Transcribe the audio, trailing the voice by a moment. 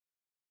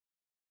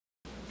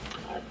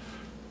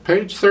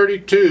Page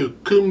 32,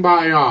 Kum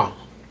Ba Ya.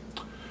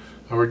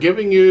 Now we're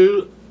giving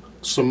you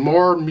some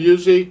more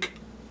music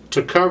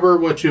to cover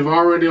what you've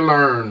already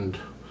learned.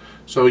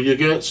 So you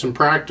get some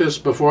practice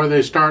before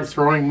they start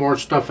throwing more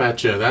stuff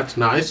at you. That's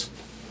nice.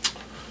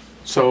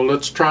 So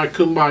let's try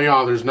Kum Ba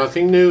Ya. There's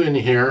nothing new in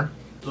here.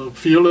 A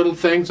few little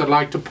things I'd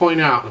like to point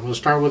out. I'm going to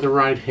start with the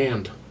right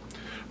hand.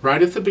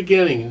 Right at the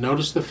beginning,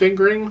 notice the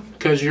fingering?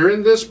 Because you're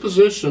in this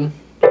position,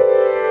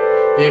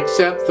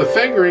 except the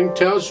fingering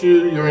tells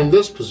you you're in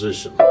this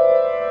position.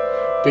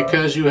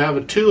 Because you have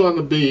a 2 on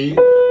the B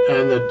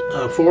and the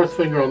 4th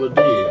finger on the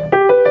D.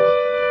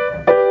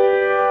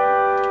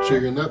 So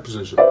you're in that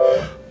position.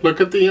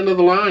 Look at the end of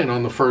the line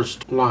on the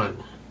first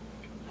line.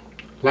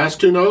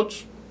 Last 2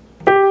 notes.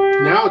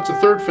 Now it's a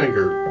 3rd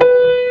finger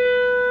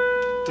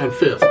and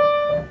 5th.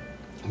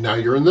 Now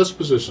you're in this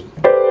position.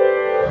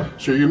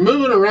 So you're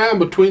moving around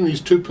between these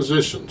 2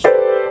 positions.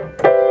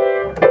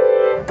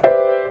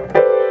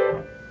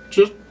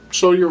 Just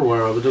so you're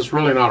aware of it. It's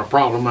really not a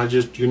problem.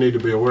 You need to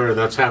be aware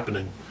that's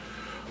happening.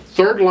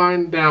 3rd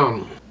line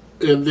down.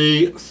 In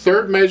the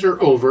 3rd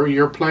measure over,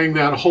 you're playing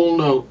that whole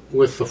note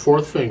with the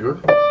 4th finger.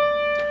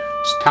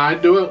 It's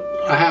tied to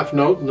a half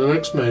note in the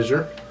next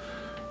measure.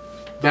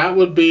 That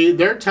would be,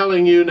 they're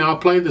telling you now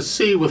play the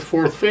C with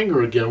 4th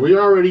finger again. We're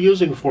already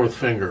using 4th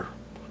finger.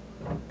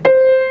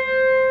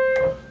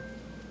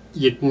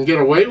 You can get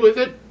away with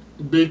it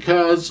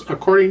because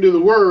according to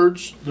the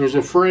words, there's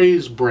a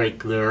phrase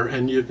break there,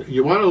 and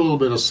you want a little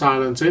bit of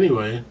silence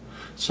anyway.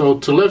 So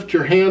to lift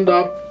your hand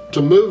up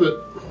to move it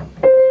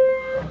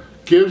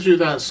gives you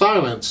that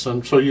silence,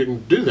 and so you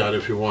can do that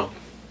if you want.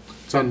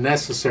 It's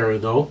unnecessary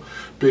though,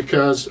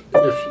 because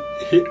if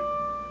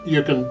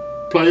you can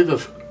play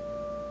the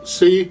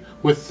C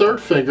with 3rd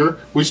finger,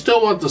 we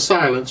still want the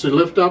silence. You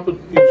lift up and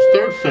use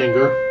 3rd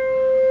finger,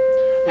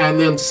 and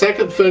then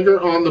 2nd finger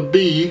on the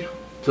B,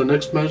 the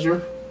next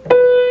measure,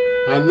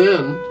 and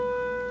then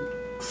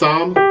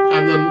thumb,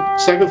 and then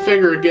 2nd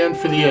finger again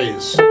for the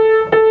A's.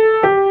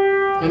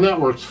 And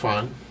that works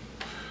fine.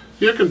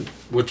 You can,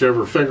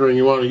 whichever fingering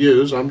you want to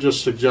use, I'm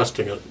just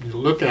suggesting it. You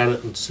look at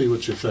it and see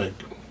what you think.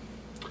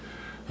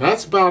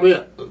 That's about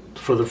it.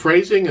 For the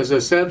phrasing, as I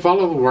said,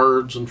 follow the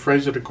words and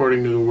phrase it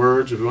according to the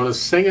words. If you want to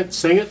sing it,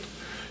 sing it.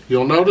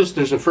 You'll notice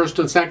there's a 1st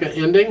and 2nd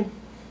ending.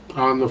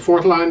 On the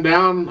 4th line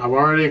down, I've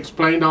already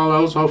explained all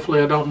those.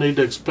 Hopefully I don't need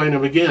to explain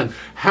them again.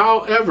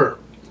 However,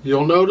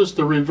 you'll notice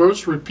the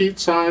reverse repeat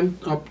sign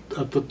up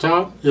at the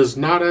top is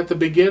not at the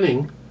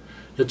beginning.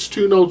 It's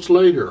 2 notes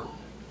later.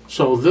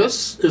 So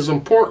this is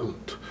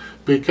important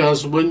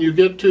because when you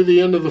get to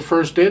the end of the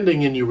 1st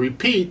ending and you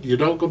repeat, you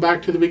don't go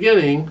back to the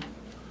beginning.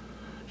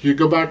 You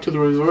go back to the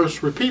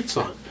reverse repeat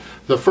sign.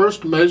 The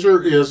 1st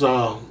measure is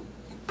a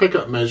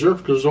pickup measure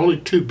because there's only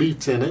 2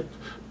 beats in it.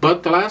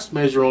 But the last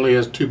measure only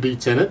has 2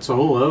 beats in it,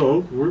 so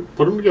we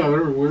put them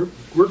together and we're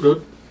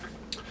good.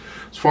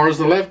 As far as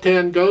the left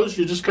hand goes,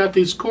 you just got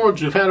these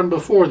chords. You've had them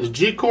before. The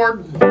G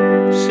chord,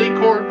 C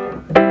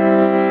chord,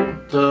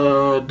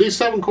 the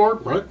D7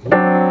 chord, right?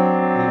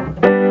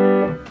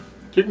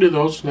 You can do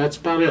those, and that's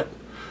about it.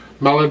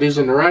 Melodies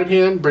in the right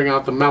hand, bring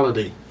out the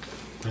melody.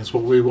 That's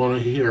what we want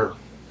to hear.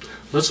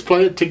 Let's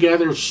play it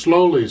together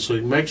slowly so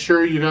you make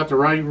sure you got the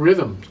right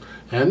rhythms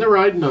and the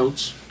right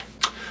notes.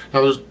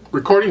 Now there's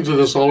recordings of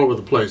this all over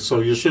the place, so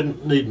you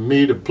shouldn't need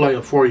me to play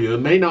it for you.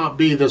 It may not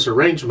be this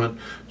arrangement.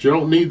 You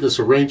don't need this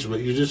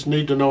arrangement. You just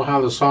need to know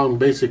how the song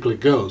basically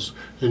goes.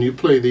 And you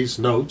play these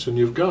notes and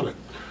you've got it.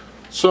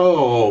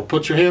 So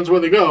put your hands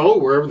where they go,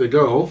 wherever they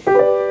go.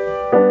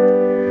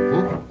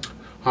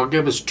 I'll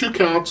give us 2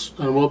 counts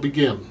and we'll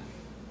begin.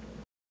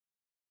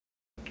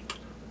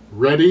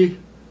 Ready,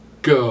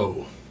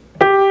 go.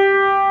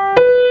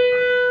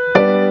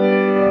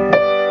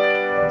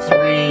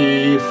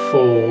 3,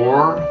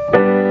 4,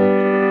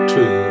 2.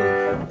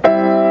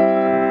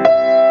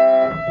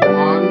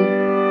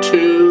 1,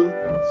 2,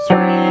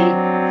 3,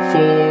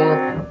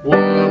 4,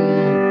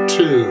 1,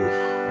 2.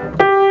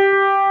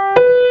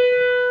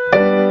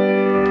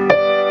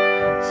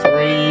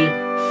 3,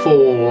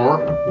 4,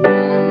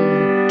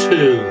 1,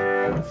 2.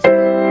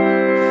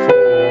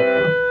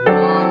 4,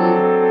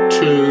 1,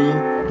 2,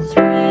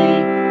 3,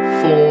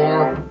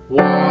 4,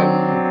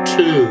 1,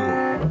 2.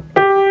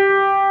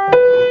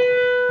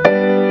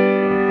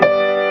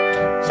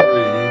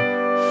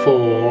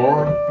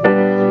 4,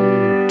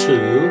 1, 2.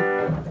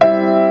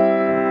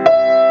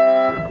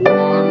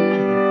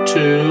 1,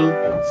 2,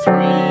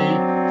 3,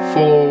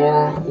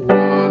 4,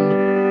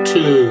 1, 2.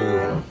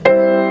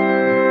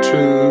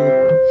 2.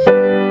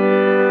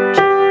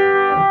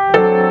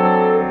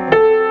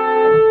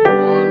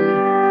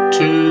 1,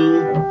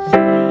 2,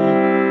 3,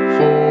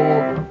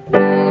 4,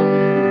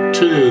 1,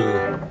 2.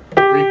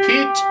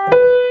 Repeat.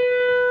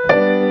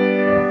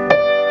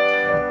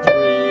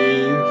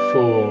 3,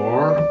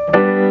 4,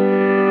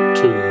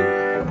 2,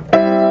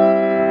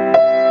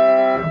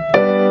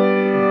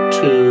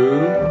 3,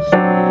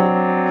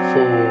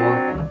 4,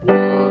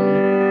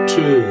 1,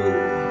 2.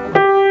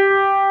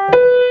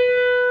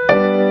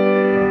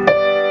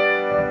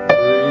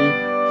 3,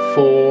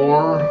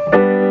 4,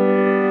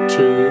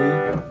 2.